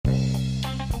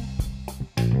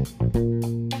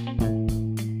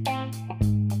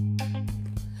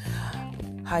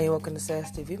Hi, welcome to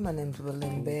SAS TV. My name is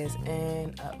William Bez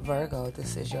and Virgo.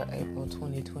 This is your April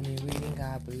 2020 reading.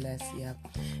 God bless you.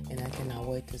 And I cannot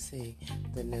wait to see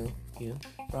the new you.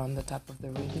 From the top of the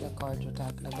reading, the cards we're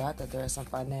talking about that there are some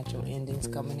financial endings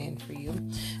coming in for you.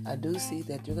 I do see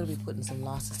that you're going to be putting some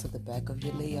losses to the back of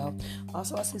your Leo.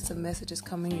 Also, I see some messages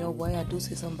coming your way. I do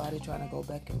see somebody trying to go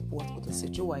back and forth with a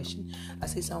situation. I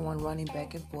see someone running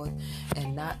back and forth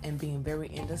and being very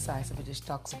indecisive. It just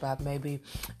talks about maybe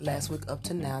last week up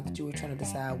to now that you were trying to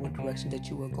decide what direction that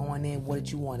you were going in, what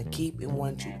did you want to keep and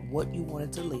what you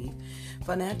wanted to leave.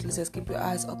 Financially, it says keep your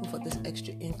eyes open for this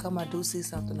extra income. I do see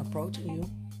something approaching you.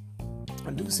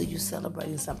 I do see you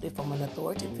celebrating something from an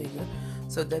authority figure.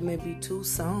 So there may be two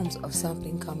psalms of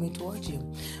something coming towards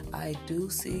you. I do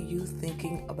see you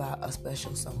thinking about a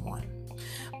special someone.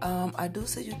 I do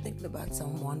see you thinking about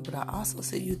someone, but I also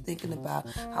see you thinking about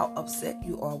how upset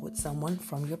you are with someone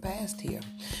from your past here.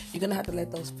 You're going to have to let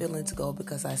those feelings go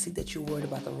because I see that you're worried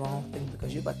about the wrong thing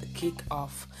because you're about to kick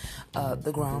off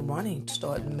the ground running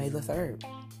starting May the 3rd.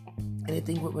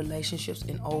 Anything with relationships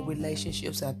and old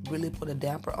relationships that really put a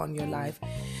damper on your life.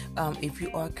 If you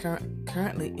are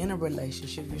currently in a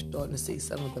relationship, you're starting to see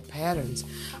some of the patterns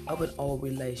of an old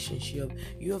relationship.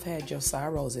 You have had your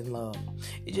sorrows in love.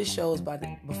 It just shows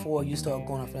before you start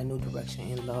going off in a new direction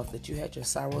in love that you had your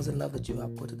sorrows in love that you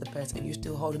have put to the past and you're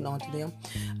still holding on to them.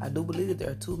 I do believe that there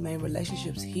are two main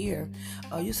relationships here.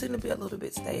 You seem to be a little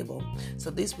bit stable. So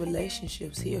these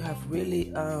relationships here have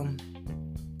really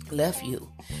left you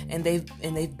and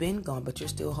they've been gone, but you're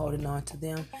still holding on to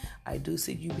them. I do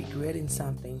see you regretting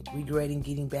something, regretting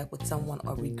getting back with someone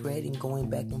or regretting going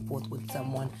back and forth with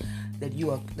someone that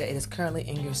is currently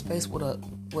in your space with a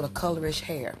colorish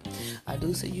hair. I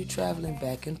do see you traveling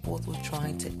back and forth with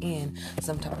trying to end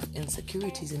some type of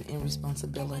insecurities and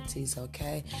irresponsibilities,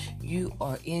 okay? You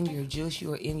are in your juice,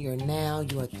 you are in your now,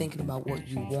 you are thinking about what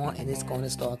you want and it's going to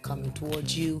start coming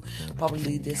towards you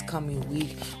probably this coming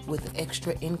week with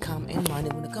extra income and money.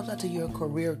 When it comes out to your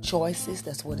career choices,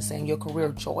 that's what it's saying, your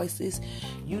career choices,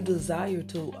 you desire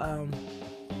to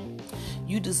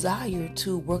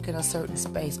work in a certain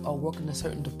space or work in a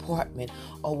certain department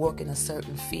or work in a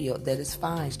certain field. That is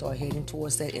fine. Start heading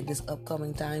towards that in this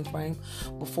upcoming time frame.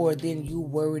 Before then, you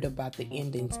worried about the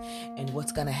endings and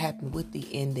what's going to happen with the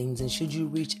endings. And should you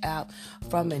reach out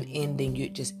from an ending, you're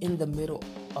just in the middle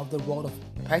of the road of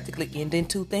practically ending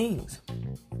two things.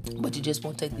 But you just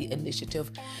won't take the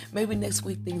initiative. Maybe next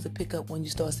week things will pick up when you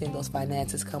start seeing those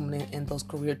finances coming in and those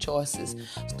career choices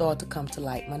start to come to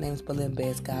light. My name is Belinda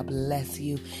Bez. God bless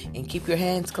you and keep your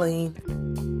hands clean.